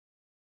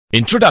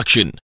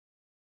Introduction.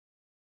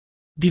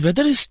 The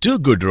weather is too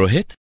good,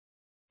 Rohit.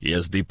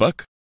 Yes,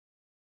 Deepak.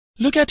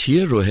 Look at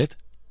here, Rohit.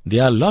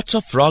 There are lots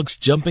of frogs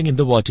jumping in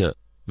the water.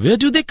 Where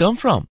do they come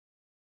from?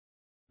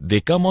 They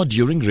come out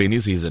during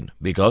rainy season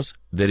because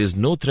there is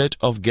no threat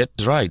of get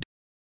dried.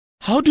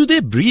 How do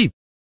they breathe?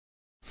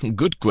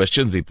 Good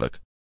question, Deepak.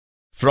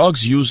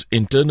 Frogs use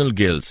internal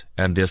gills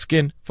and their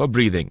skin for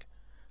breathing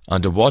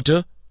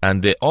underwater,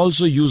 and they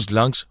also use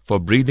lungs for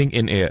breathing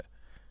in air.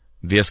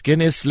 Their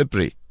skin is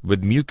slippery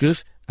with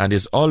mucus and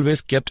is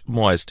always kept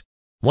moist.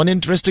 One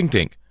interesting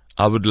thing,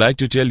 I would like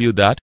to tell you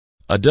that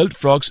adult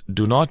frogs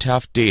do not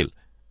have tail,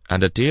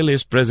 and a tail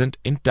is present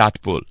in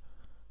tadpole.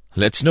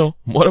 Let's know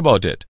more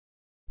about it.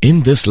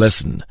 In this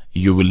lesson,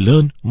 you will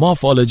learn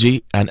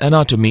morphology and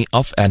anatomy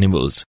of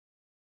animals.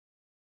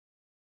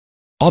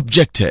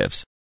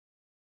 Objectives.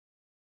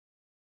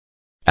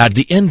 At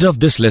the end of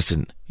this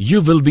lesson,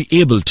 you will be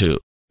able to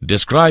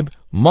describe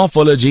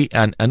morphology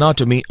and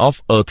anatomy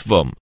of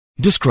earthworm.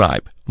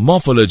 Describe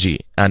morphology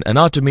and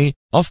anatomy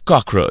of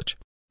cockroach.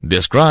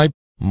 Describe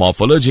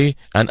morphology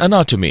and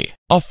anatomy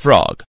of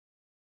frog.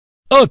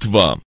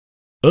 Earthworm.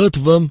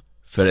 Earthworm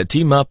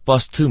Ferretima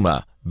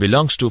posthuma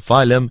belongs to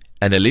phylum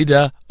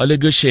Annelida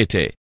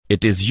oligoceti.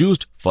 It is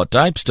used for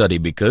type study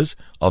because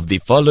of the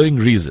following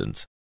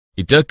reasons.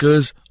 It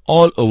occurs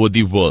all over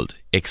the world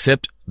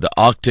except the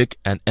Arctic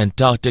and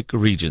Antarctic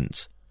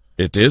regions.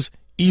 It is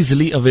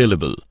easily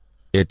available.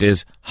 It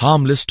is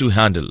harmless to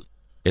handle.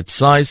 Its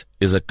size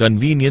is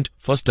convenient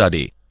for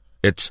study.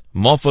 Its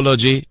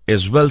morphology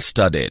is well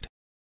studied.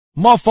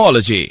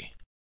 Morphology.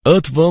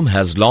 Earthworm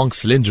has long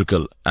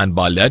cylindrical and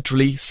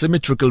bilaterally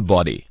symmetrical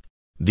body.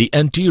 The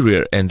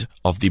anterior end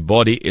of the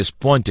body is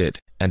pointed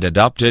and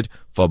adapted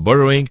for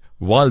burrowing,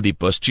 while the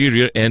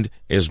posterior end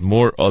is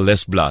more or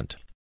less blunt.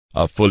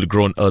 A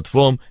full-grown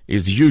earthworm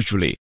is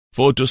usually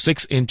 4 to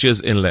 6 inches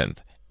in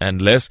length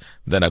and less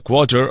than a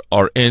quarter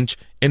or inch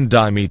in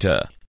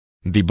diameter.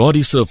 The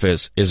body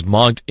surface is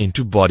marked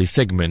into body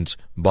segments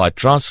by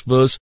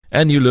transverse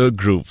annular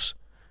grooves.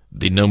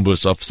 The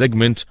numbers of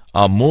segments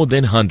are more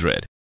than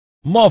 100.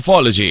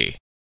 Morphology.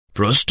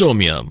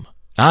 Prostomium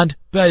and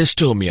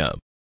peristomium.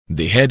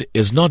 The head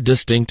is not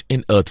distinct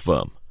in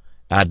earthworm.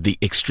 At the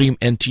extreme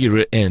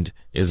anterior end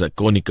is a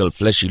conical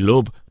fleshy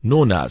lobe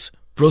known as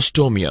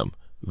prostomium,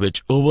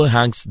 which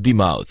overhangs the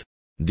mouth.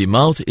 The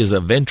mouth is a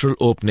ventral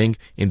opening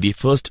in the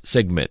first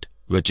segment,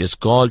 which is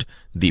called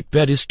the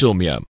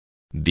peristomium.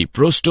 The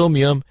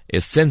prostomium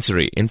is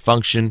sensory in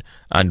function,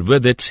 and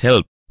with its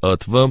help,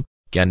 earthworm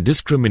can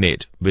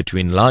discriminate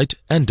between light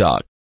and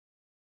dark.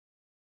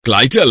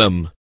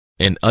 Clitellum.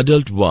 In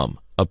adult worm,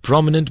 a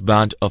prominent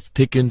band of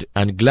thickened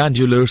and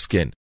glandular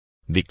skin.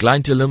 The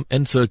clitellum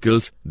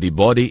encircles the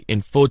body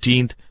in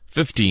 14th,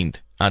 15th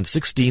and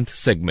 16th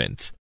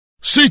segments.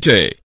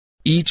 Setae.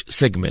 Each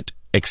segment,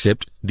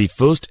 except the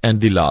first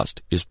and the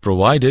last, is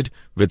provided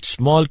with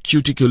small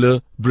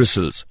cuticular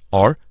bristles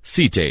or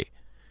setae.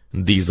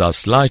 These are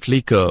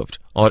slightly curved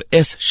or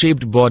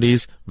S-shaped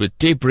bodies with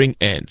tapering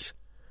ends,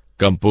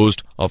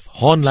 composed of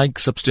horn-like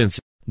substance,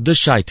 the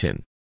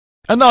chitin.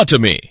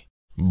 Anatomy.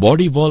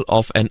 Body wall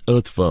of an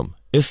earthworm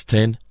is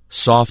thin,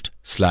 soft,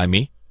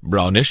 slimy,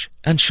 brownish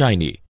and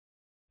shiny.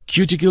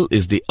 Cuticle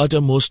is the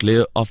uttermost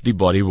layer of the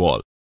body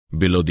wall.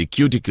 Below the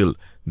cuticle,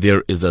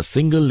 there is a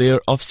single layer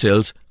of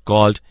cells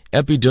called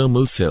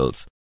epidermal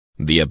cells.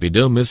 The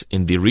epidermis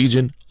in the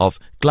region of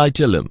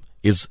clitellum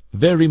is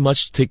very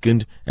much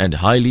thickened and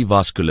highly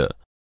vascular.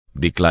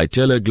 The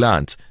clitellar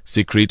glands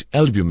secrete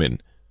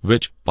albumin,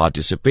 which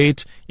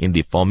participates in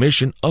the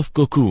formation of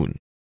cocoon.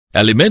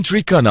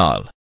 Alimentary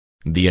canal.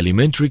 The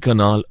alimentary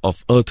canal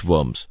of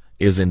earthworms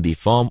is in the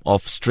form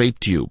of straight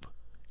tube.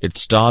 It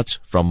starts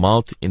from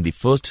mouth in the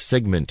first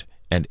segment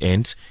and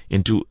ends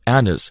into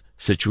anus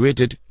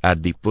situated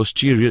at the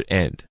posterior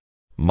end.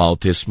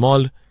 Mouth is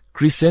small,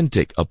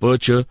 crescentic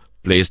aperture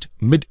placed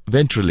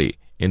mid-ventrally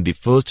in the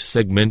first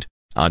segment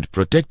and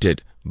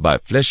protected by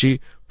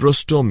fleshy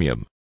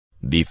prostomium.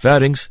 The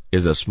pharynx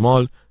is a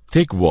small,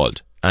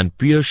 thick-walled and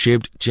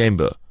pear-shaped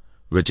chamber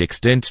which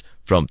extends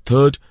from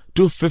third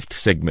to fifth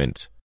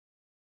segments.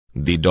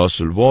 The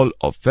dorsal wall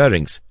of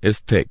pharynx is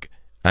thick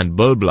and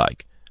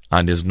bulb-like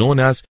and is known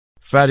as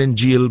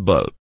pharyngeal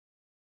bulb.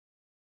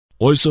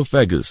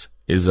 Oesophagus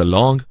is a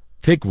long,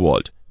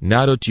 thick-walled,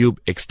 narrow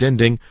tube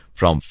extending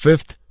from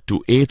 5th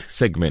to 8th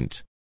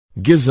segment.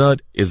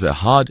 Gizzard is a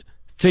hard,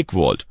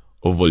 thick-walled,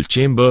 oval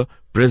chamber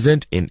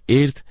present in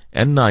 8th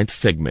and 9th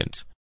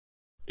segments.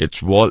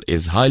 Its wall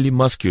is highly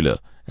muscular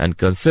and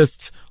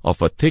consists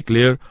of a thick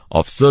layer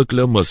of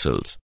circular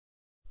muscles.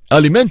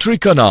 Alimentary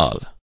canal.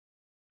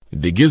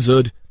 The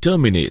gizzard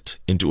terminates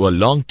into a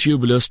long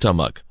tubular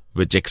stomach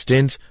which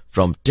extends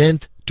from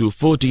 10th to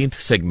 14th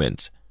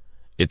segments.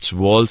 Its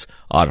walls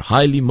are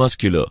highly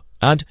muscular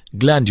and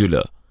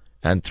glandular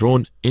and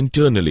thrown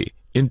internally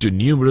into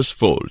numerous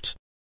folds.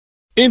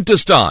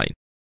 Intestine.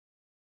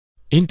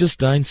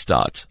 Intestine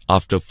starts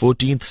after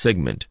 14th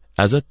segment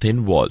as a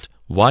thin-walled,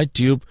 wide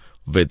tube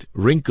with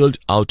wrinkled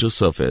outer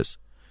surface.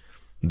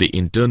 The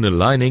internal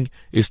lining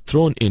is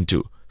thrown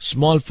into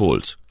small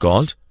folds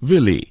called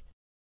villi.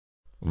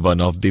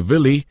 One of the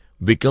villi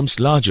becomes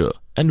larger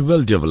and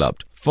well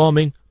developed,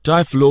 forming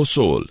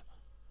typhlosole,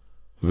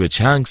 which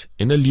hangs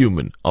in a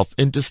lumen of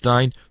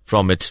intestine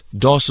from its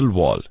dorsal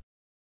wall.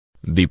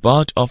 The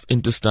part of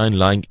intestine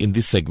lying in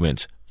the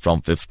segments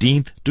from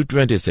 15th to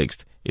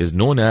 26th is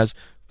known as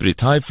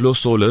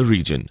pretyphlosolar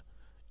region.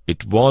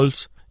 Its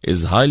walls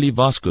is highly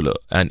vascular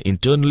and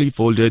internally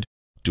folded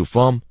to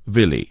form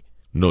villi.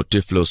 No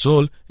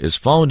typhlosole is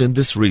found in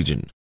this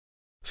region.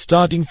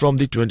 Starting from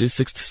the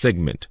 26th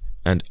segment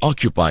and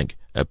occupying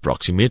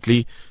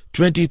approximately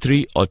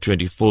 23 or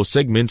 24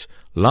 segments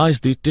lies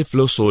the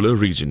typhlosolar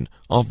region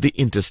of the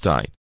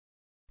intestine.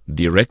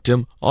 The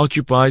rectum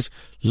occupies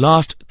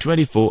last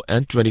 24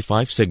 and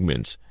 25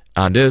 segments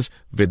and is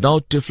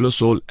without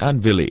typhlosole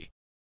and villi.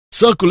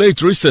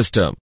 Circulatory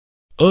system.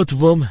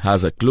 Earthworm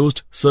has a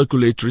closed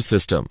circulatory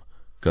system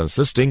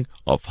consisting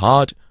of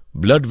heart,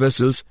 blood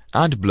vessels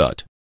and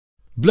blood.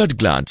 Blood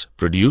glands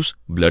produce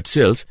blood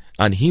cells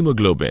and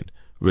hemoglobin,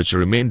 which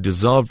remain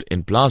dissolved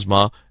in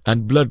plasma,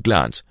 and blood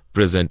glands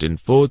present in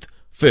 4th,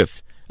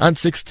 5th and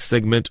 6th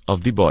segment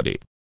of the body.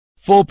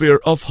 4 pair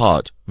of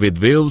heart with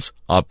valves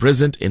are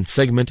present in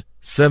segment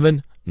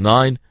 7,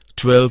 9,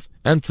 12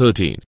 and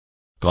 13.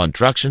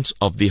 Contractions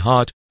of the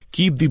heart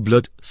keep the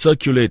blood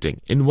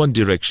circulating in one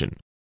direction.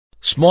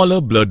 Smaller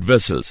blood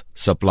vessels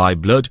supply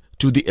blood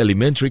to the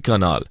alimentary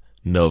canal,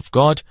 nerve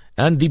cord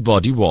and the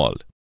body wall.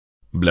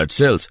 Blood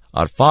cells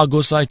are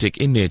phagocytic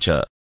in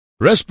nature.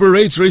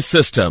 Respiratory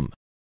system.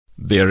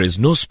 There is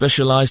no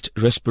specialized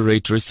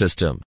respiratory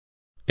system.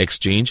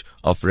 Exchange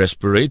of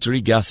respiratory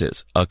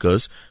gases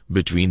occurs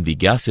between the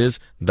gases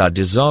that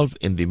dissolve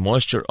in the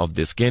moisture of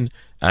the skin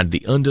and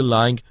the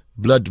underlying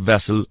blood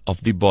vessel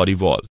of the body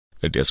wall.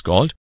 It is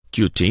called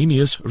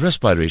cutaneous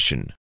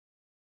respiration.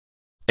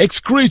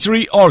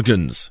 Excretory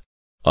organs.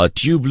 A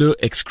tubular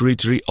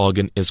excretory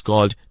organ is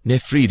called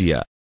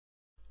nephridia.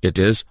 It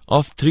is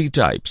of 3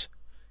 types: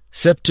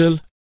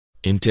 septal,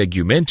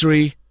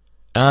 integumentary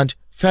and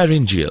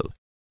pharyngeal.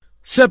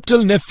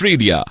 Septal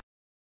nephridia.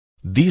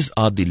 These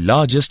are the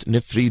largest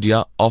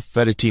nephridia of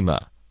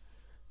pheretima.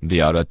 They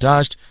are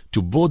attached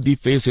to both the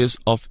faces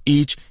of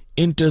each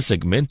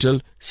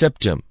intersegmental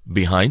septum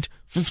behind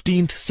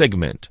 15th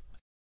segment.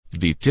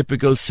 The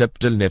typical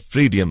septal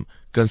nephridium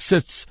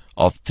consists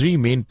of 3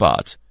 main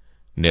parts: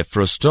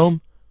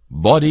 nephrostome,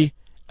 body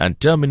and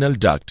terminal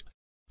duct.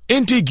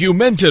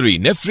 Integumentary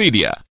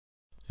nephridia.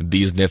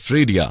 These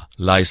nephridia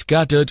lie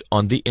scattered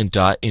on the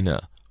entire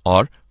inner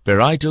or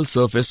parietal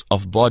surface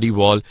of body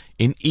wall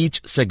in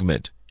each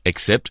segment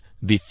except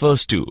the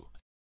first 2.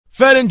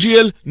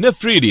 Pharyngeal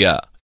nephridia.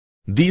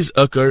 These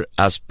occur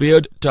as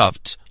paired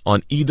tufts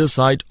on either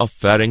side of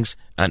pharynx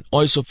and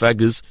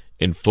oesophagus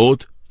in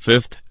 4th,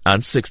 5th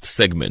and 6th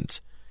segments.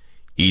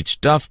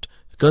 Each tuft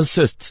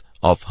consists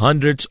of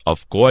hundreds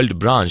of coiled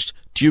branched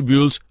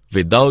tubules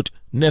without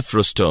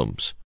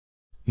nephrostomes.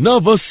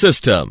 Nervous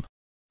system.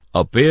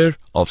 A pair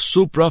of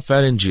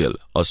suprapharyngeal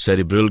or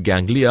cerebral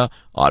ganglia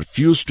are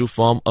fused to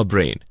form a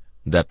brain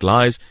that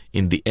lies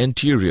in the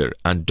anterior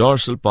and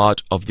dorsal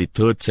part of the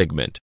 3rd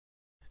segment.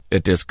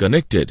 It is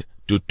connected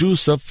to 2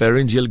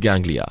 subpharyngeal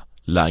ganglia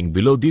lying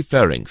below the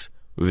pharynx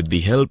with the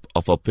help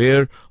of a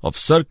pair of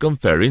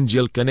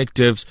circumpharyngeal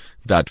connectives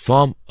that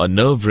form a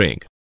nerve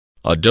ring.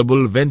 A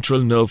double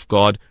ventral nerve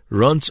cord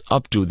runs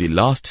up to the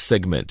last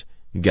segment.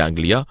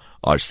 Ganglia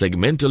are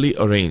segmentally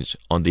arranged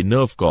on the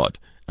nerve cord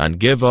and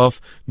give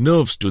off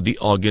nerves to the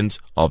organs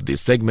of the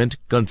segment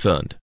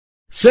concerned.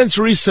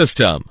 Sensory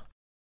system.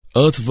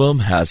 Earthworm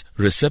has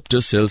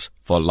receptor cells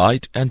for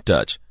light and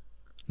touch,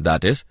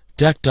 that is,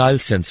 tactile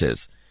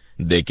senses.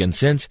 They can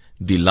sense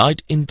the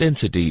light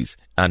intensities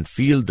and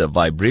feel the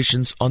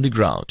vibrations on the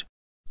ground.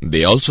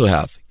 They also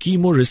have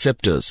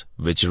chemoreceptors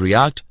which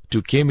react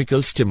to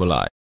chemical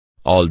stimuli.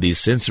 All these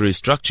sensory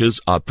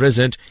structures are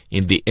present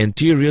in the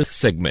anterior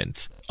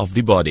segments of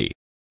the body.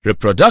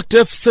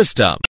 Reproductive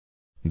system.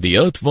 The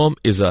earthworm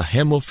is a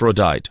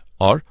hermaphrodite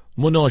or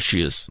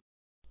monoecious.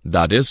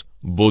 That is,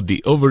 both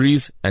the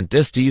ovaries and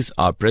testes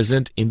are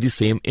present in the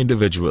same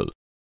individual.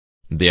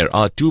 There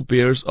are 2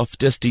 pairs of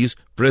testes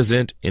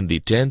present in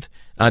the 10th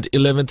and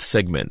 11th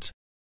segments,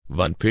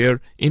 1 pair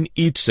in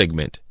each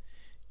segment.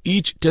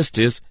 Each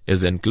testis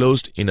is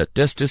enclosed in a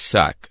testis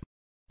sac.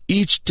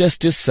 Each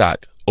testis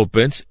sac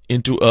opens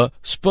into a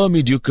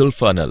spermiducal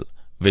funnel,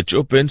 which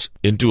opens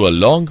into a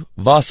long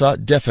vasa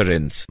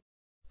deferens.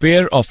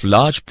 Pair of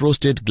large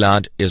prostate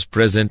gland is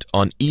present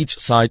on each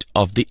side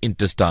of the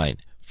intestine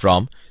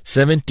from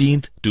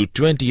 17th to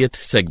 20th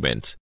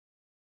segments.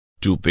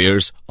 2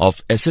 pairs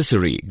of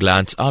accessory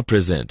glands are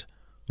present,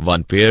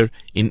 1 pair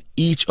in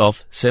each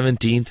of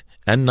 17th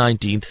and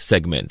 19th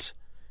segments.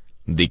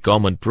 The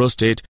common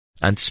prostate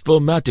and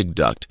spermatic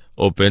duct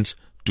opens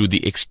to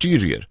the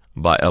exterior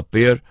by a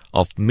pair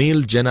of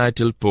male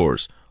genital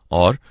pores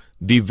or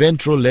the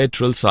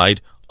ventrolateral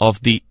side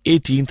of the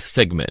 18th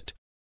segment.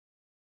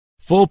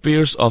 4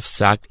 pairs of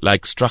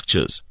sac-like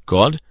structures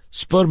called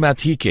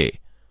spermathecae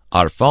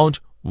are found,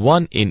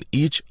 1 in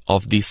each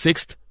of the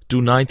 6th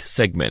to 9th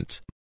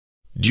segments.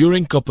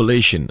 During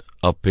copulation,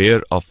 a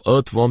pair of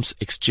earthworms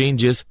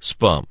exchanges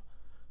sperm.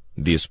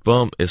 The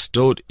sperm is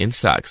stored in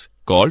sacs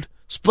called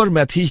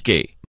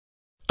spermathecae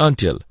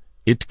until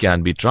it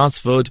can be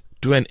transferred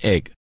to an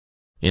egg.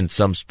 In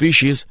some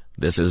species,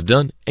 this is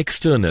done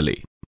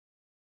externally.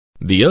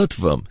 The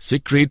earthworm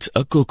secretes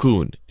a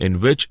cocoon in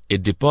which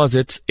it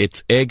deposits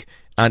its egg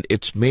and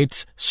its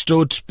mate's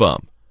stored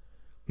sperm.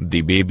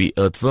 The baby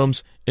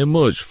earthworms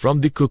emerge from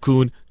the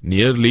cocoon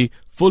nearly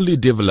fully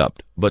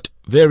developed but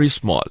very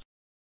small.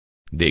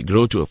 They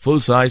grow to a full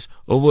size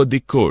over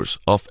the course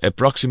of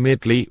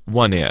approximately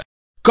 1 year.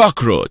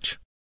 Cockroach.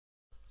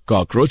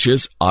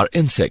 Cockroaches are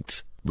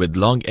insects with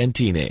long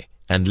antennae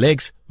and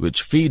legs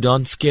which feed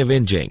on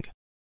scavenging.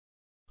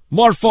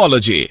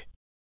 Morphology.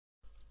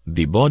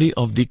 The body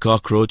of the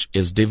cockroach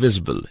is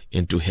divisible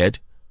into head,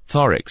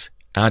 thorax,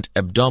 and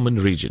abdomen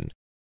region.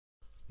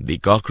 The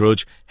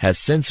cockroach has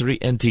sensory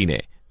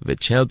antennae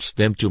which helps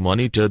them to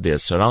monitor their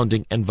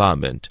surrounding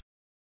environment.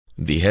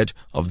 The head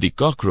of the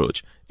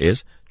cockroach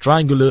is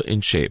triangular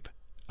in shape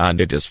and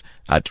it is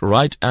at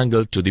right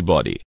angle to the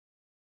body.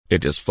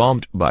 It is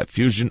formed by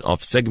fusion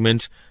of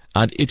segments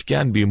and it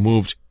can be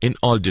moved in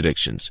all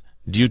directions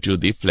due to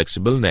the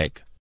flexible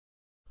neck.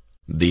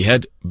 The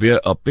head bears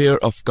a pair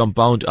of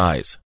compound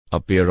eyes, a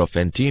pair of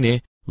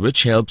antennae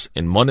which helps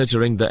in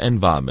monitoring the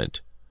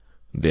environment.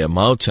 Their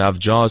mouths have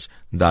jaws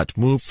that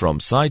move from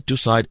side to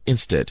side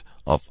instead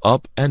of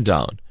up and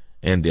down,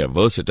 and their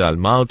versatile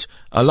mouths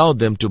allow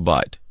them to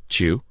bite,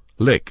 chew,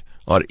 lick,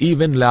 or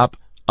even lap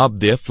up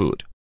their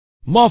food.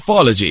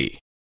 Morphology.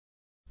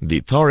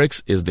 The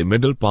thorax is the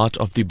middle part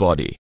of the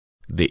body.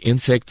 The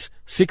insect's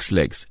 6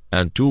 legs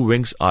and 2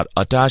 wings are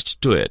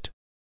attached to it.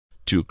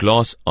 2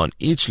 claws on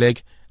each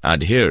leg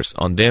and hairs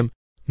on them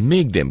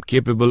make them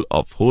capable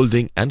of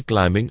holding and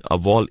climbing a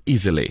wall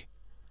easily.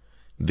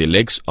 The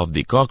legs of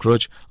the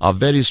cockroach are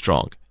very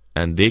strong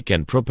and they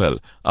can propel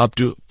up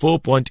to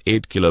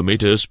 4.8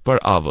 kilometers per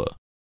hour.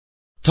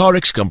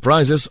 Thorax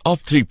comprises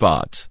of 3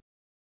 parts: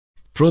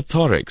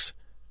 prothorax,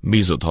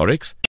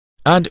 mesothorax,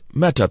 and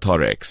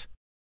metathorax.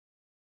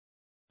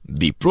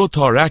 The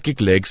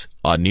prothoracic legs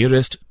are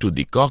nearest to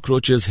the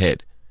cockroach's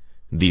head.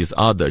 These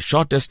are the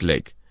shortest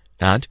leg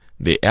and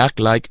they act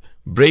like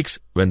brakes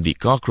when the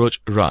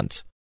cockroach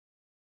runs.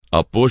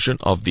 A portion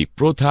of the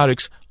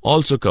prothorax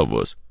also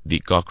covers the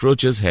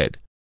cockroach's head.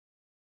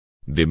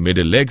 The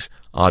middle legs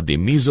are the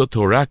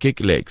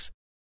mesothoracic legs.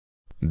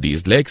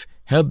 These legs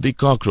help the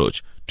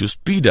cockroach to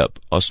speed up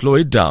or slow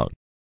it down.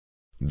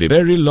 The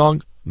very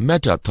long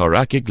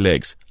metathoracic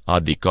legs are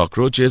the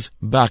cockroach's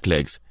back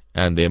legs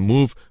and they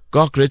move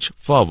cockroach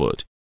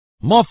forward.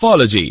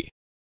 Morphology.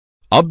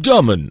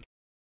 Abdomen.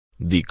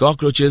 The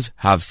cockroaches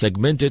have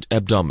segmented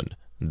abdomen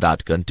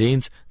that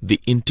contains the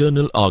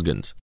internal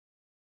organs.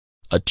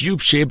 A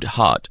tube-shaped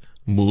heart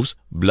moves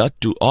blood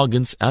to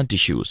organs and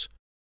tissues.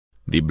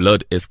 The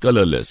blood is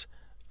colorless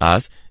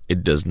as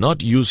it does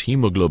not use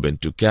hemoglobin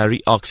to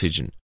carry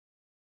oxygen.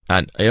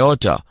 An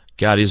aorta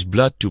carries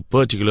blood to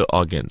particular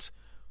organs.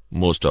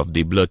 Most of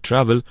the blood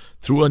travel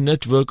through a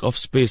network of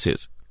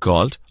spaces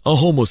called a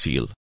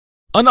homocele.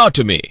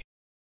 Anatomy.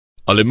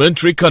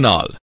 Alimentary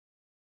canal.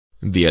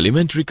 The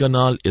alimentary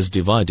canal is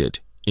divided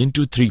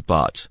into 3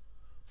 parts: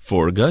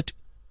 foregut,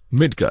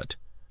 midgut,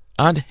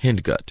 and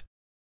hindgut.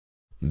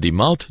 The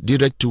mouth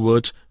directs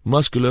towards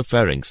muscular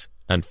pharynx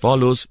and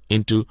follows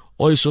into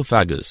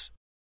oesophagus.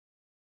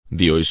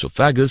 The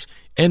oesophagus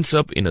ends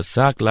up in a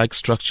sac-like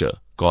structure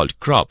called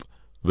crop,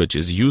 which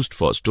is used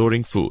for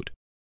storing food.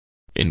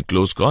 In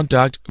close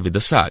contact with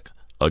the sac,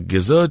 a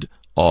gizzard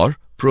or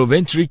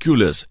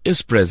proventriculus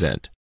is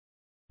present.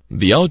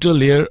 The outer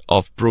layer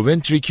of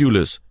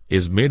proventriculus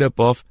is made up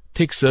of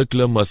thick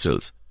circular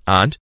muscles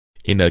and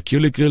inner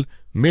cuticle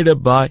made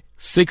up by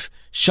 6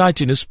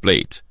 chitinous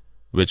plates,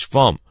 which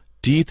form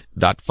teeth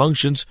that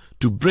functions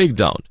to break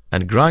down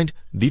and grind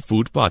the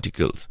food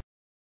particles.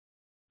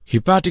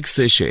 Hepatic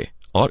sachet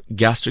or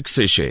gastric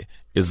sachet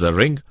is a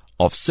ring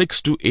of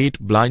 6 to 8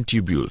 blind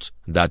tubules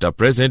that are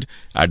present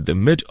at the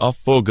mid of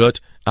foregut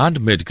and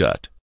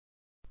midgut.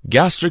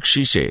 Gastric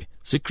sachet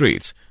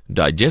secretes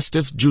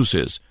digestive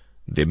juices.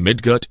 The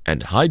midgut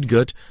and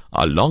hindgut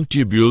are long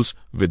tubules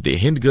with the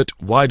hindgut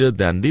wider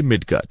than the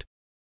midgut.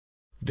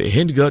 The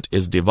hindgut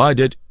is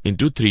divided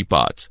into 3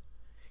 parts: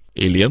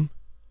 ileum,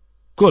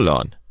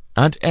 colon,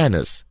 and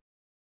anus.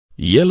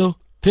 Yellow,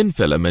 thin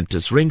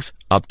filamentous rings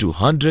up to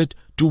 100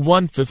 to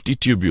 150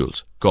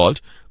 tubules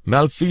called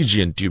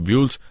Malpighian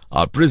tubules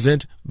are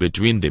present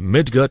between the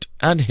midgut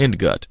and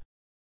hindgut.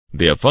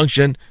 Their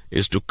function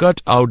is to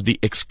cut out the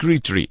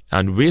excretory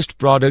and waste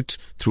products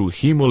through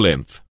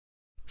hemolymph.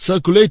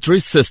 Circulatory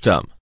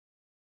system.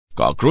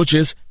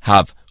 Cockroaches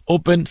have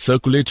open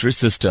circulatory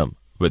system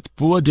with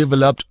poor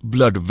developed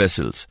blood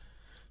vessels.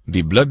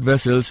 The blood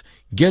vessels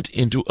get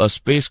into a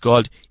space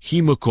called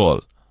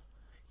hemocoel,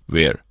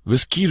 where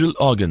visceral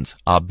organs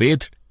are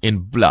bathed in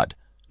blood,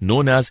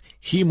 known as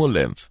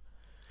hemolymph.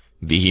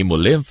 The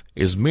hemolymph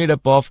is made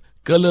up of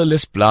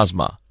colorless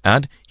plasma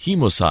and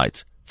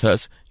hemocytes,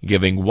 thus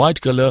giving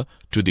white color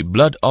to the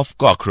blood of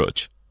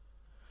cockroach.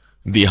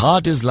 The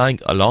heart is lying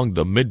along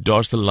the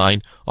mid-dorsal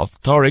line of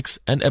thorax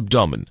and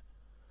abdomen.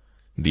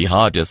 The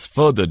heart is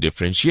further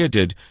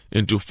differentiated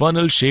into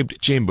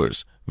funnel-shaped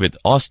chambers with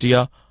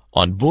ostia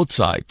on both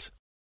sides.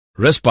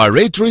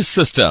 Respiratory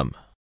system.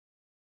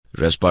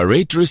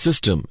 Respiratory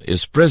system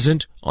is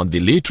present on the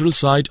lateral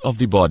side of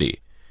the body.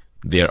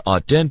 There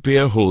are 10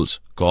 pair holes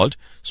called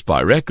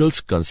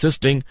spiracles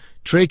consisting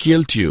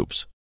tracheal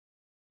tubes.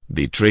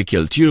 The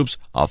tracheal tubes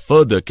are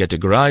further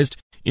categorized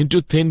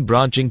into thin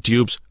branching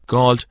tubes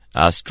called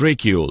as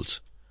tracheoles.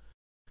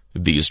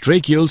 These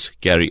tracheoles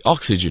carry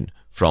oxygen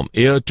from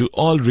air to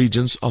all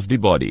regions of the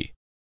body.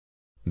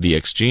 The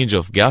exchange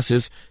of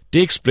gases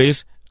takes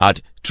place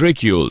at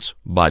tracheoles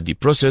by the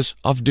process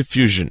of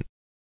diffusion.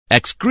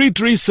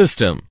 Excretory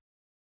system.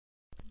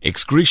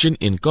 Excretion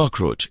in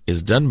cockroach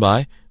is done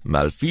by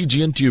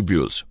Malpighian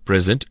tubules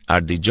present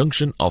at the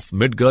junction of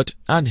midgut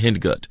and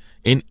hindgut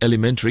in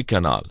alimentary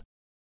canal.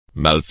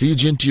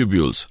 Malpighian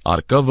tubules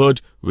are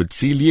covered with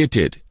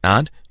ciliated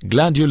and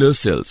glandular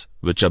cells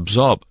which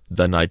absorb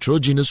the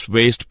nitrogenous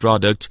waste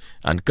products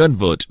and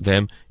convert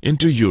them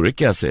into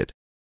uric acid.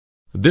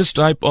 This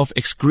type of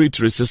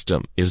excretory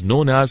system is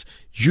known as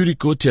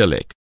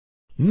uricotelic.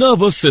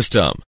 Nervous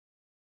system.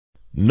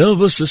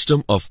 Nervous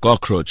system of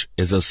cockroach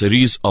is a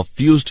series of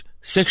fused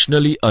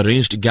sectionally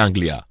arranged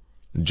ganglia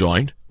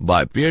joined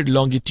by paired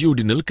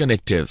longitudinal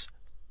connectives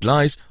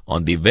lies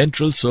on the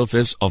ventral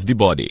surface of the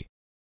body.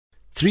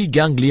 3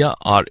 ganglia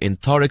are in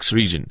thorax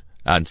region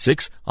and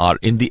 6 are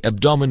in the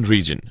abdomen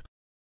region.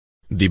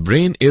 The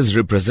brain is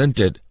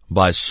represented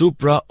by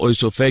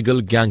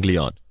supraoesophageal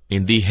ganglion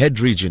in the head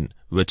region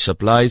which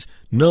supplies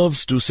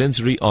nerves to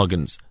sensory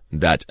organs,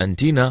 that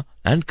antenna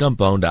and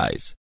compound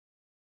eyes.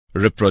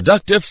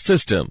 Reproductive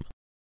system.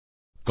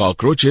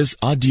 Cockroaches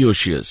are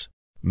dioecious.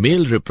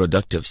 Male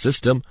reproductive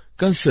system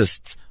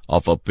consists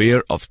of a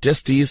pair of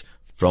testes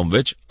from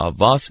which a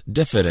vas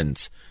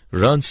deferens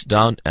runs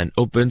down and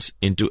opens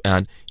into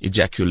an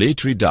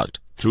ejaculatory duct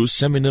through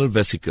seminal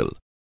vesicle.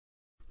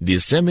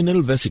 These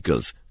seminal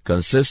vesicles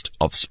consist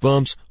of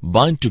sperms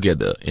bound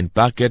together in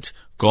packets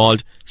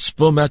called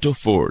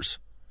spermatophores.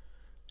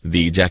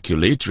 The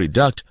ejaculatory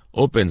duct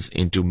opens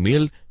into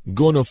male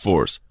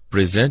gonophores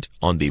present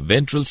on the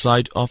ventral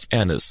side of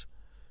anus.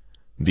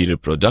 The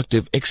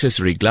reproductive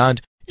accessory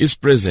gland is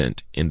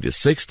present in the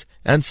 6th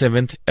and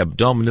 7th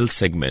abdominal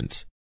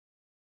segments.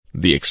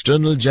 The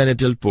external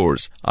genital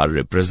pores are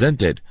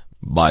represented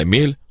by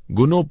male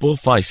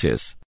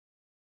gonopophysis.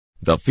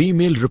 The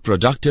female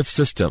reproductive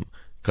system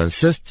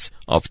consists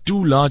of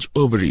 2 large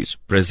ovaries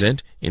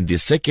present in the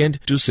 2nd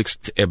to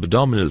 6th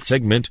abdominal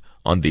segment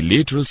on the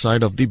lateral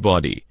side of the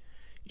body.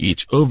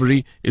 Each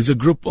ovary is a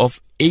group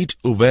of 8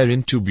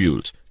 ovarian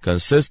tubules,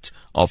 consists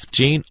of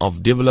chain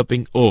of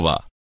developing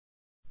ova.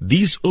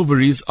 These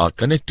ovaries are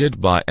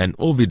connected by an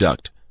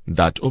oviduct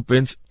that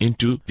opens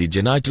into the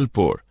genital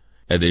pore.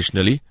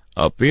 Additionally,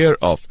 a pair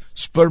of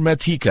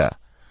spermatheca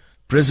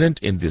present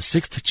in the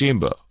 6th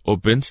chamber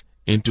opens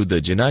into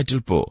the genital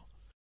pore.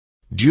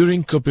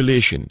 During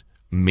copulation,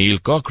 male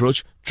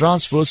cockroach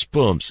transfers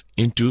sperms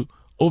into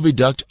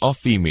oviduct of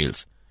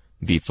females.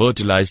 The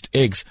fertilized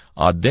eggs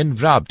are then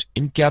wrapped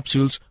in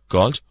capsules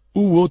called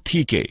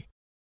oothecae.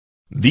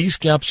 These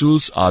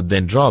capsules are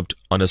then dropped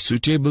on a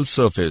suitable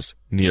surface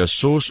near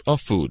source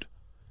of food.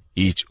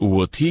 Each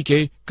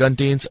oothecae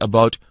contains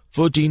about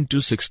 14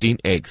 to 16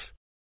 eggs.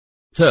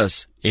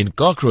 Thus, in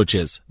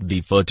cockroaches,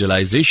 the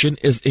fertilization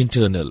is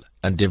internal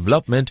and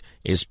development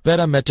is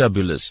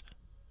parametabolous,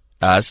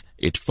 as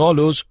it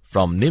follows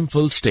from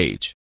nymphal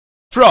stage.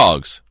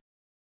 Frogs.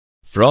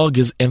 Frog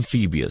is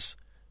amphibious.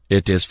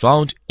 It is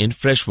found in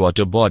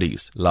freshwater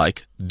bodies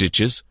like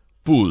ditches,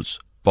 pools,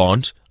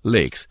 ponds,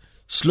 lakes,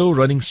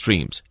 slow-running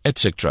streams,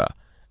 etc.,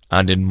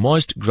 and in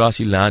moist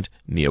grassy land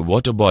near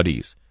water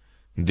bodies.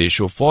 They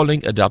show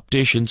following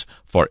adaptations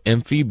for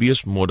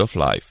amphibious mode of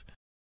life.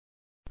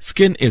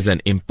 Skin is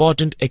an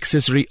important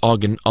accessory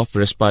organ of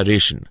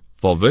respiration,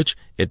 for which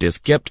it is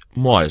kept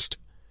moist.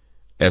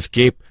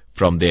 Escape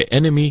from their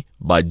enemy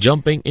by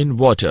jumping in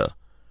water.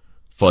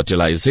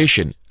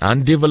 Fertilization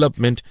and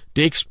development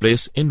takes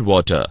place in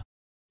water.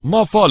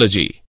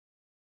 Morphology.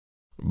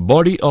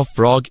 Body of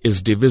frog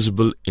is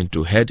divisible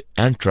into head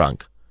and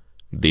trunk.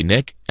 The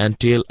neck and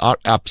tail are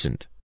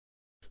absent.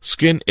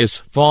 Skin is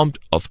formed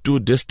of 2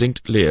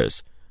 distinct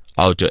layers,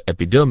 outer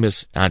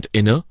epidermis and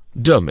inner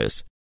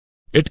dermis.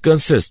 It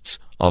consists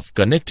of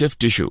connective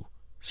tissue,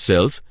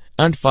 cells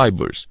and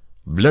fibers,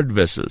 blood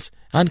vessels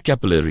and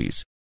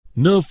capillaries,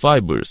 nerve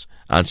fibers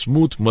and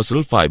smooth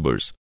muscle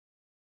fibers.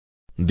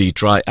 The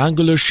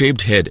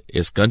triangular-shaped head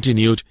is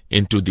continued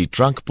into the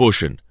trunk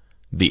portion.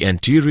 The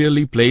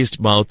anteriorly placed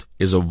mouth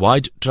is a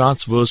wide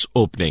transverse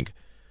opening.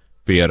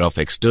 Pair of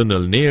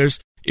external nares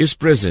is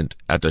present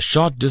at a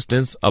short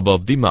distance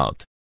above the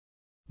mouth.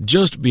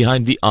 Just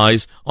behind the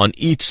eyes on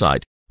each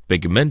side,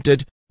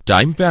 pigmented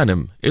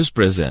tympanum is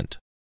present.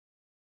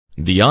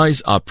 The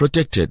eyes are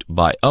protected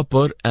by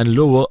upper and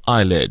lower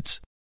eyelids.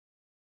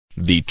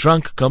 The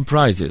trunk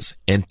comprises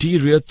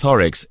anterior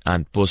thorax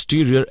and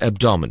posterior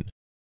abdomen.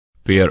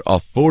 pair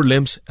of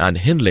forelimbs and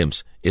hind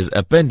limbs is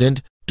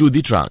appended to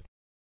the trunk.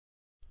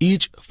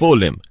 Each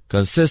forelimb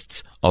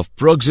consists of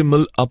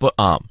proximal upper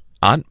arm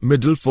and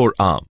middle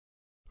forearm,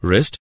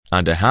 wrist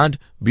and a hand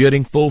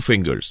bearing 4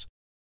 fingers.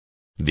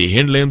 The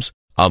hind limbs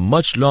are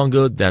much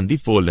longer than the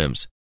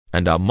forelimbs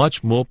and are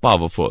much more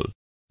powerful.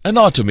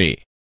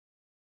 Anatomy.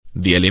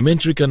 The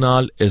alimentary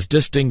canal is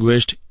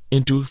distinguished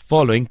into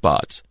following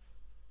parts: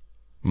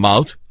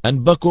 mouth and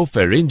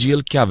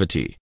buccopharyngeal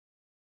cavity.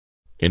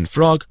 In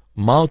frog,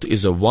 mouth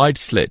is a wide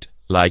slit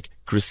like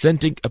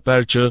crescentic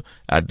aperture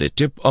at the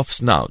tip of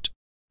snout.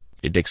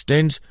 It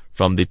extends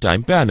from the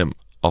tympanum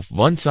of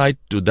one side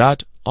to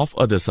that of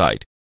other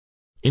side.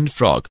 In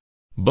frog,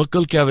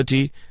 buccal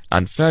cavity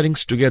and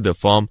pharynx together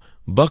form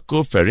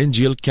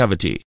buccopharyngeal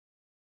cavity.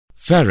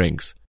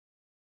 Pharynx.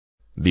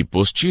 The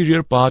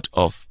posterior part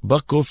of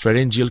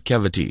buccopharyngeal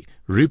cavity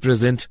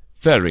represents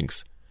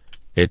pharynx.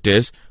 It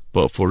is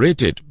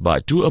perforated by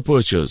 2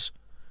 apertures.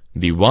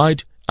 The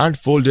wide and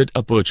folded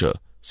aperture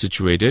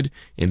situated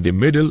in the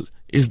middle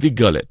is the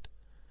gullet.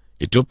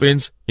 It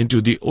opens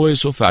into the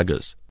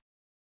oesophagus.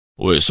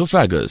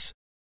 Oesophagus.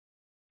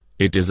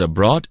 It is a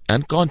broad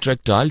and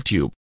contractile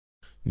tube.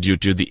 Due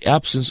to the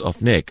absence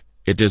of neck,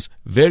 it is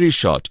very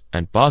short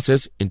and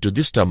passes into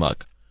the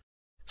stomach.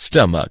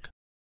 Stomach.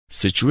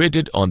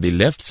 Situated on the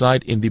left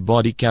side in the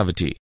body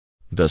cavity.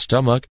 The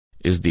stomach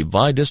is the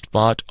widest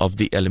part of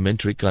the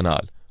alimentary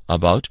canal,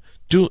 about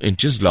 2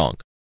 inches long.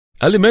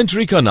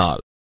 Alimentary canal.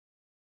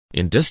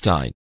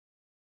 Intestine.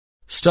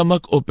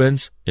 Stomach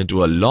opens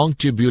into a long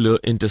tubular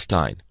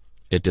intestine.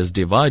 It is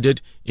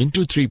divided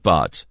into 3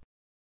 parts: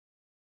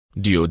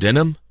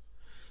 duodenum,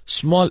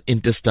 small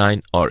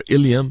intestine or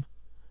ileum,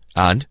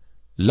 and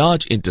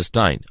large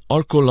intestine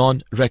or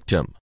colon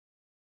rectum.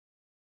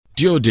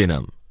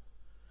 Duodenum.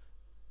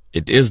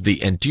 It is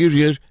the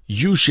anterior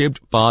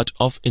U-shaped part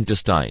of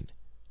intestine.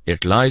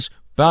 It lies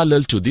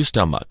parallel to the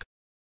stomach.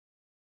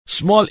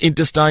 Small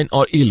intestine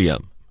or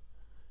ileum.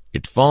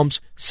 It forms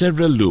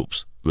several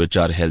loops which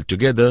are held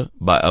together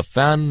by a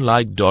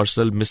fan-like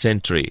dorsal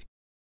mesentery.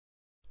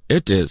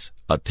 It is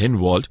a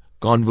thin-walled,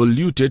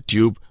 convoluted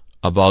tube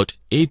about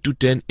 8 to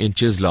 10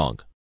 inches long.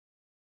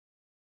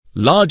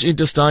 Large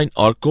intestine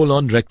or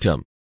colon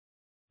rectum.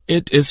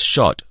 It is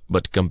short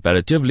but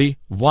comparatively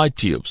wide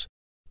tubes.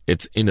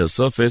 Its inner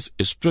surface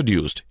is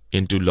produced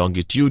into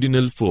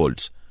longitudinal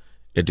folds.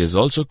 It is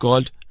also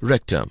called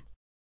rectum.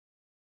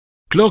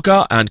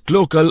 Cloaca and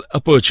cloacal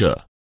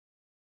aperture.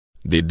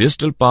 The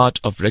distal part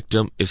of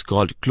rectum is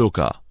called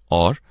cloaca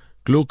or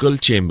cloacal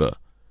chamber.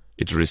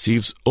 It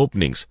receives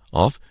openings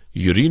of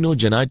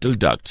urinogenital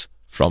ducts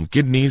from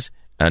kidneys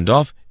and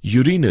of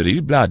urinary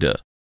bladder.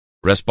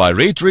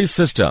 Respiratory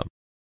system.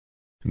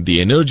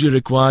 The energy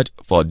required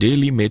for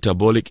daily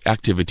metabolic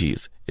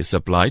activities is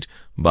supplied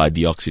by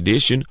the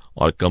oxidation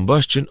or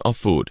combustion of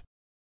food.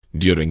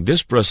 During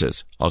this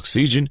process,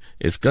 oxygen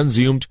is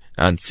consumed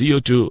and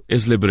CO2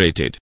 is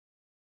liberated.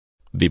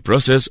 The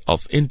process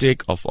of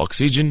intake of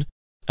oxygen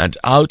and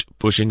out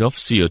pushing of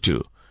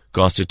CO2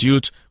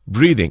 constitutes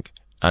breathing,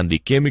 and the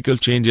chemical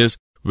changes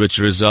which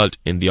result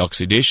in the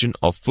oxidation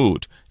of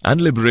food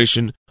and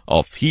liberation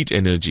of heat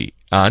energy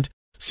and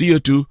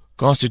CO2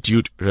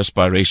 constitute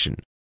respiration.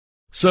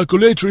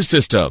 Circulatory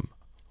system.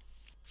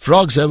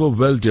 Frogs have a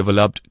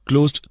well-developed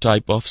closed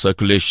type of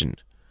circulation.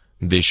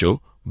 They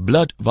show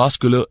blood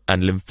vascular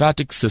and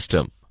lymphatic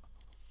system.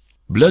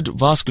 Blood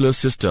vascular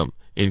system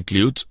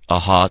includes a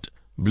heart,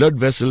 blood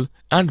vessel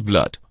and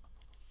blood.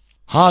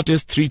 Heart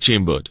is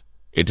 3-chambered.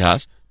 It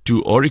has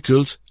 2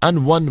 auricles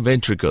and 1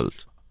 ventricle.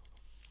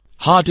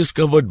 Heart is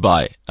covered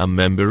by a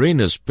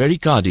membranous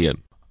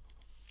pericardium.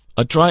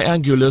 A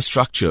triangular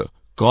structure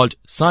called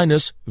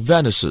sinus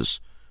venosus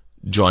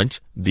joins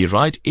the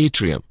right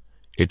atrium.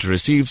 It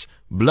receives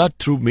blood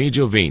through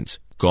major veins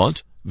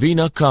called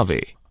vena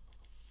cava.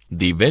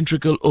 The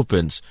ventricle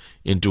opens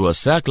into a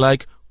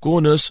sac-like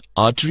conus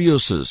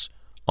arteriosus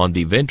on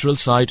the ventral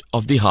side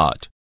of the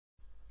heart.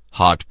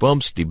 Heart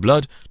pumps the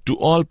blood to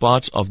all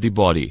parts of the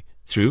body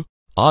through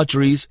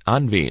arteries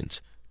and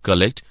veins,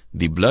 collect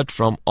the blood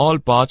from all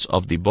parts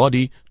of the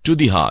body to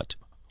the heart.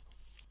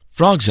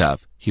 Frogs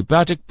have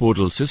hepatic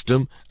portal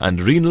system and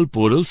renal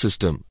portal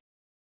system.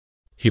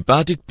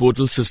 Hepatic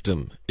portal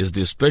system is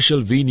the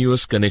special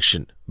venous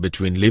connection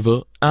between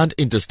liver and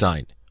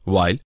intestine,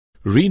 while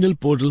renal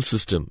portal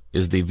system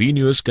is the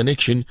venous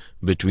connection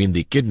between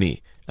the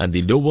kidney and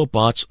the lower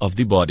parts of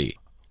the body.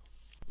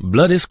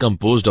 Blood is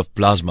composed of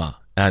plasma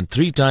and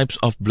 3 types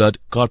of blood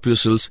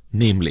corpuscles,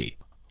 namely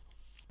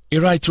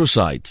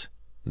erythrocytes,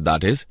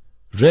 that is,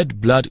 red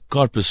blood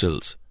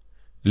corpuscles;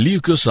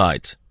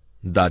 leukocytes,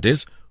 that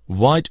is,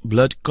 white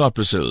blood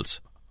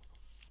corpuscles;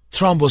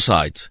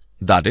 thrombocytes,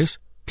 that is,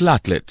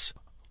 platelets.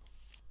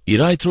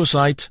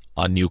 Erythrocytes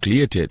are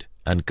nucleated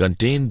and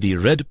contain the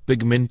red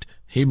pigment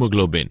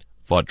hemoglobin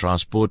for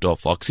transport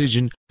of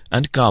oxygen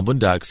and carbon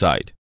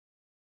dioxide.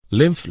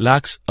 Lymph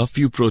lacks a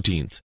few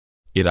proteins,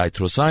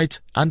 erythrocytes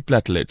and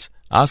platelets,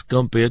 as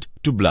compared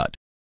to blood.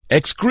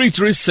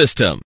 Excretory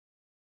system.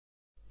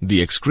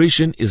 The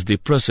excretion is the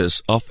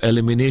process of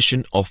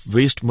elimination of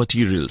waste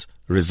materials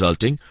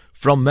resulting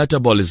from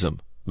metabolism,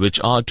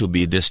 which are to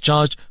be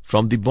discharged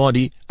from the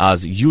body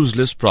as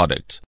useless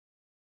products.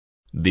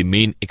 The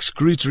main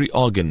excretory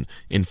organ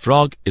in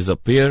frog is a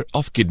pair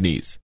of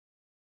kidneys.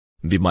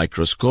 The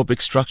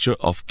microscopic structure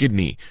of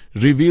kidney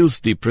reveals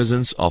the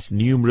presence of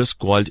numerous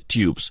coiled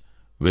tubes,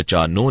 which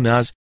are known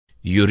as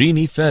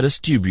uriniferous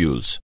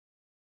tubules.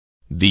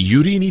 The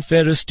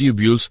uriniferous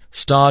tubules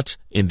start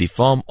in the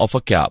form of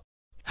a cap,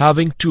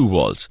 having two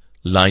walls,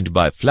 lined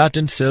by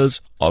flattened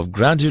cells of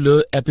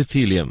granular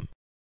epithelium.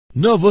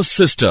 Nervous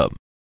system.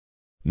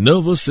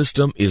 Nervous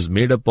system is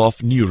made up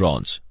of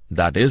neurons,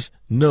 that is,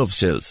 nerve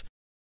cells.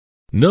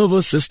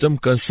 Nervous system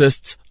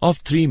consists of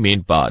three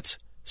main parts: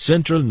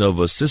 central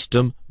nervous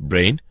system,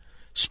 brain;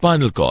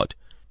 spinal cord;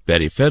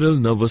 peripheral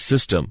nervous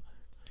system,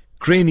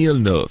 cranial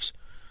nerves;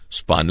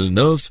 spinal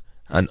nerves;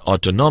 and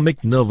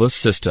autonomic nervous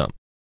system.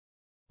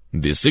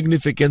 The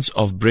significance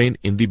of brain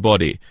in the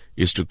body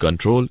is to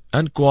control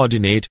and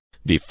coordinate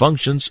the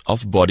functions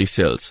of body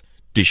cells,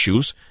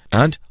 tissues,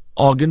 and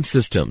organ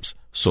systems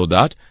so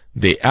that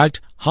they act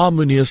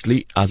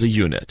harmoniously as a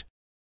unit.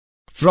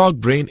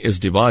 Frog brain is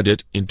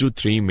divided into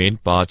three main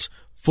parts: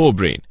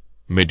 forebrain,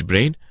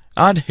 midbrain,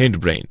 and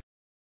hindbrain.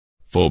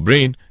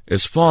 Forebrain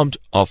is formed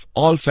of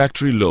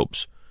olfactory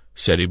lobes,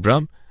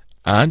 cerebrum,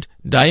 and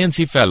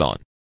diencephalon.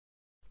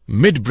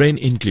 Midbrain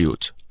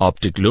includes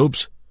optic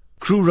lobes,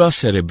 crura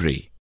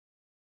cerebri.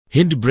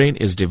 Hindbrain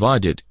is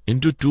divided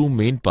into two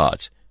main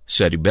parts: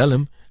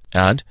 cerebellum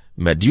and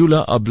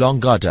medulla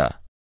oblongata.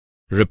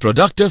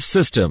 Reproductive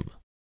system.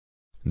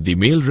 The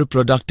male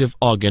reproductive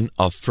organ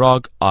of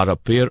frog are a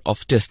pair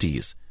of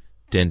testes,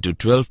 10 to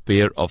 12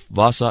 pair of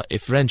vasa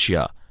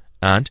efferentia,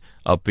 and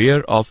a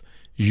pair of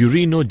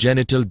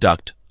urinogenital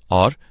duct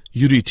or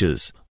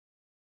ureters.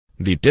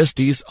 The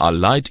testes are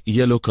light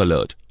yellow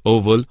colored,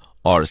 oval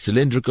or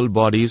cylindrical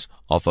bodies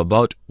of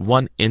about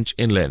 1 inch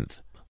in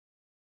length.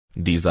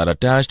 These are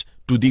attached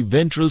to the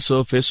ventral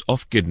surface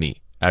of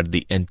kidney at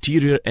the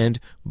anterior end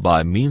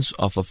by means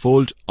of a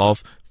fold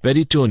of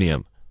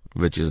peritoneum,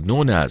 which is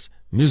known as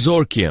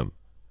mesorchium.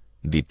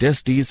 The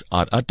testes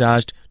are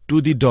attached to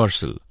the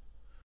dorsal.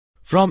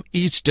 From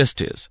each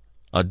testis,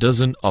 a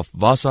dozen of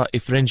vasa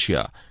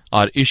efferentia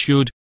are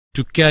issued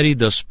to carry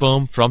the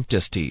sperm from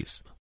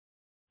testes.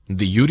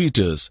 The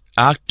ureters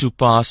act to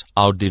pass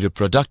out the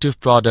reproductive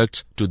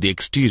products to the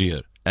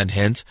exterior and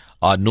hence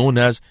are known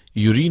as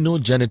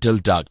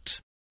urinogenital ducts.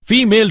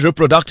 Female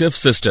reproductive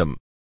system.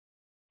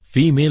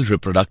 Female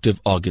reproductive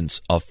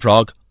organs of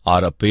frog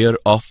are a pair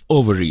of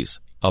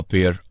ovaries, a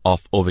pair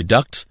of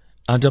oviducts,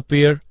 and a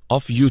pair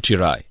of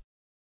uteri.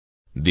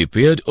 The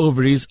paired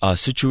ovaries are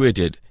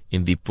situated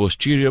in the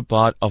posterior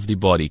part of the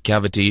body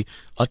cavity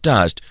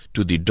attached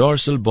to the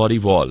dorsal body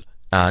wall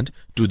and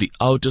to the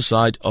outer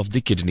side of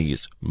the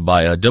kidneys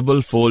by a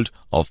double fold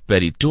of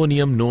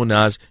peritoneum known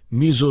as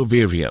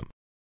mesovarium.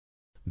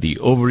 The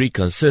ovary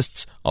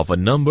consists of a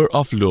number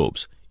of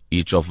lobes,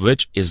 each of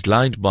which is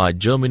lined by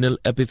germinal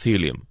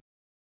epithelium.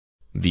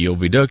 The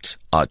oviducts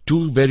are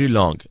two very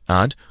long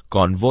and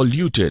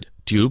convoluted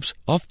tubes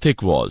of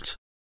thick walls.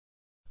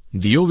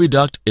 The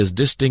oviduct is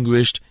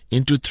distinguished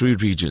into three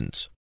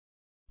regions.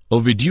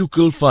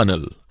 Oviducal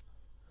funnel.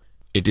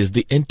 It is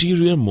the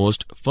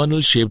anterior-most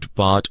funnel-shaped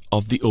part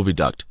of the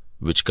oviduct,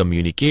 which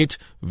communicates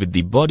with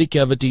the body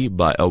cavity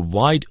by a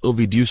wide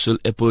oviducal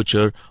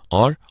aperture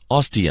or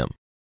ostium.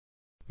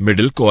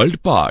 Middle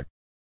coiled part.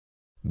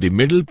 The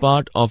middle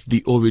part of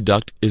the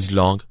oviduct is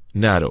long,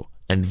 narrow,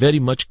 and very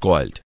much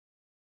coiled.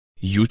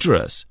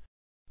 Uterus.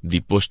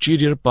 The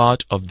posterior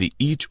part of the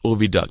each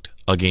oviduct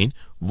again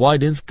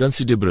widens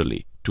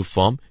considerably to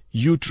form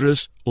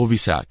uterus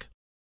ovisac.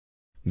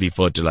 The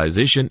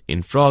fertilization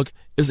in frog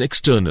is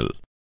external.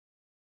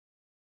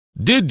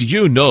 Did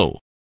you know?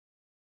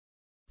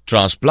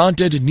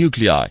 Transplanted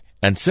nuclei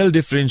and cell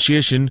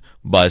differentiation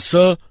by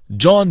Sir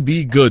John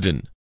B.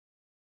 Gurdon.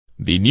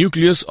 The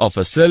nucleus of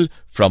a cell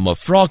from a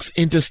frog's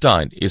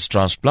intestine is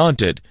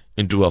transplanted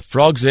into a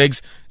frog's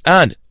eggs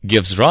and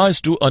gives rise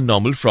to a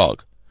normal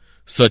frog.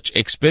 Such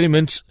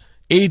experiments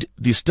aid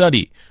the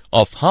study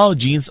of how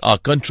genes are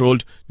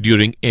controlled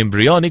during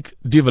embryonic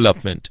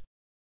development.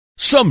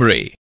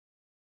 Summary.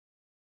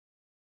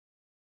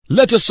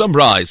 Let us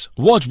summarize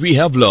what we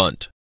have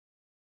learnt.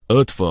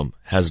 Earthworm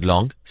has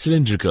long,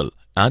 cylindrical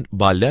and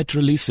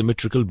bilaterally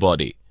symmetrical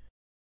body.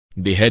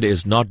 The head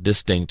is not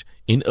distinct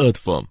in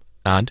earthworm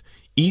and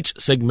each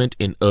segment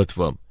in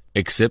earthworm,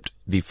 except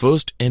the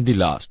first and the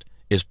last,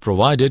 is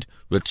provided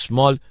with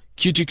small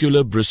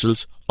cuticular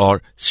bristles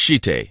or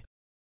setae.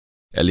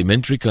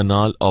 Alimentary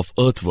canal of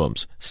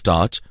earthworms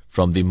starts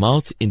from the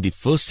mouth in the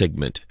first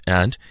segment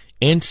and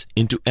ends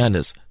into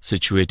anus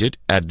situated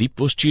at the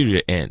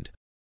posterior end.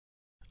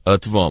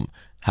 Earthworm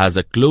has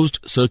a closed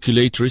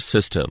circulatory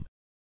system.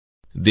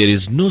 There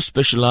is no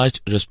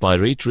specialized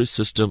respiratory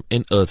system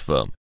in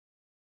earthworm.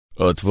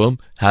 Earthworm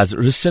has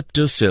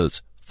receptor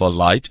cells for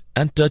light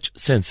and touch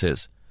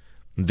senses.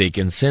 They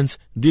can sense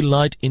the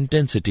light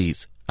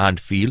intensities and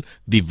feel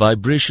the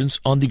vibrations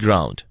on the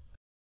ground.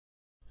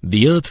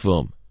 The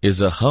earthworm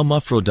is a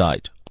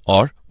hermaphrodite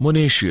or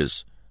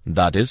monoecious,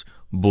 that is,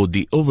 both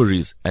the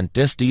ovaries and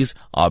testes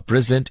are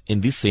present in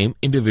the same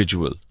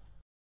individual.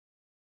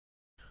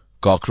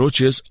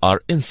 Cockroaches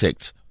are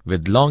insects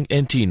with long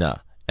antennae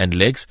and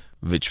legs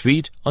which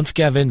feed on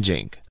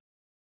scavenging.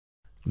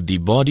 The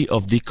body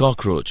of the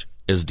cockroach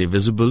is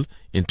divisible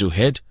into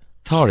head,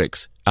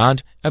 thorax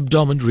and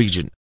abdomen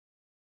region.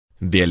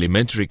 The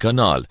alimentary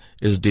canal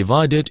is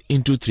divided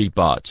into three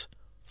parts: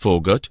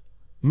 foregut,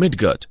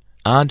 midgut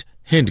and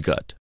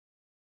hindgut.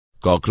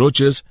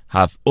 Cockroaches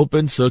have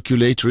open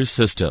circulatory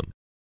system.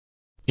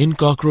 In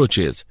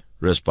cockroaches,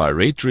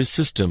 respiratory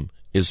system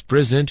is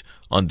present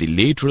on the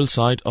lateral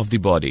side of the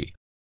body.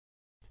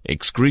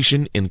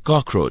 Excretion in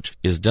cockroach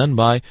is done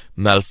by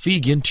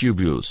Malpighian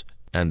tubules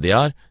and they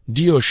are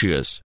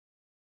dioecious.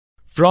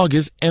 Frog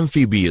is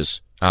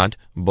amphibious and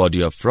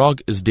body of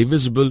frog is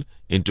divisible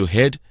into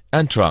head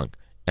and trunk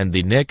and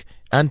the neck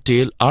and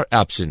tail are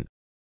absent.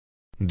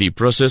 The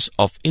process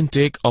of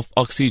intake of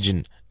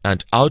oxygen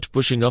and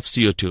outpushing of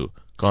CO2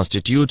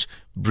 constitutes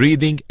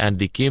breathing and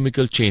the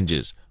chemical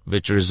changes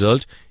which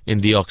result in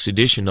the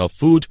oxidation of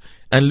food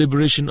and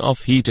liberation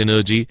of heat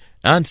energy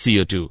and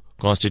CO2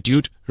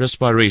 constitute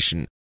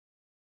respiration.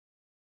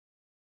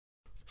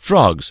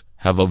 Frogs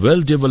have a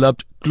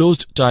well-developed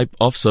closed type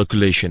of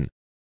circulation.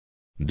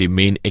 The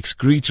main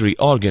excretory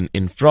organ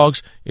in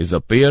frogs is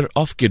a pair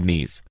of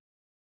kidneys.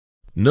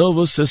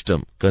 Nervous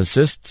system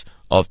consists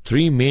of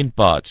three main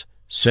parts: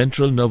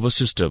 central nervous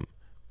system,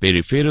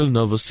 peripheral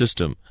nervous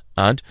system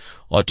and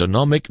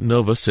autonomic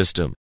nervous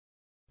system.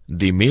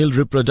 The male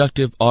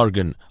reproductive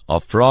organ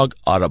of frog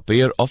are a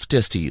pair of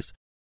testes,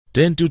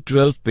 10 to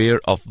 12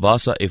 pair of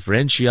vasa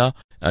efferentia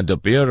and a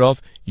pair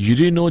of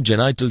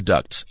urinogenital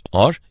ducts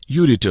or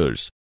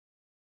ureters.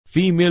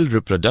 Female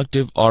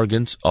reproductive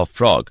organs of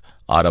frog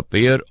are a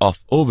pair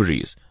of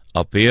ovaries,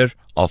 a pair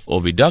of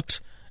oviducts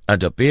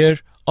and a pair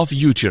of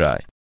uteri.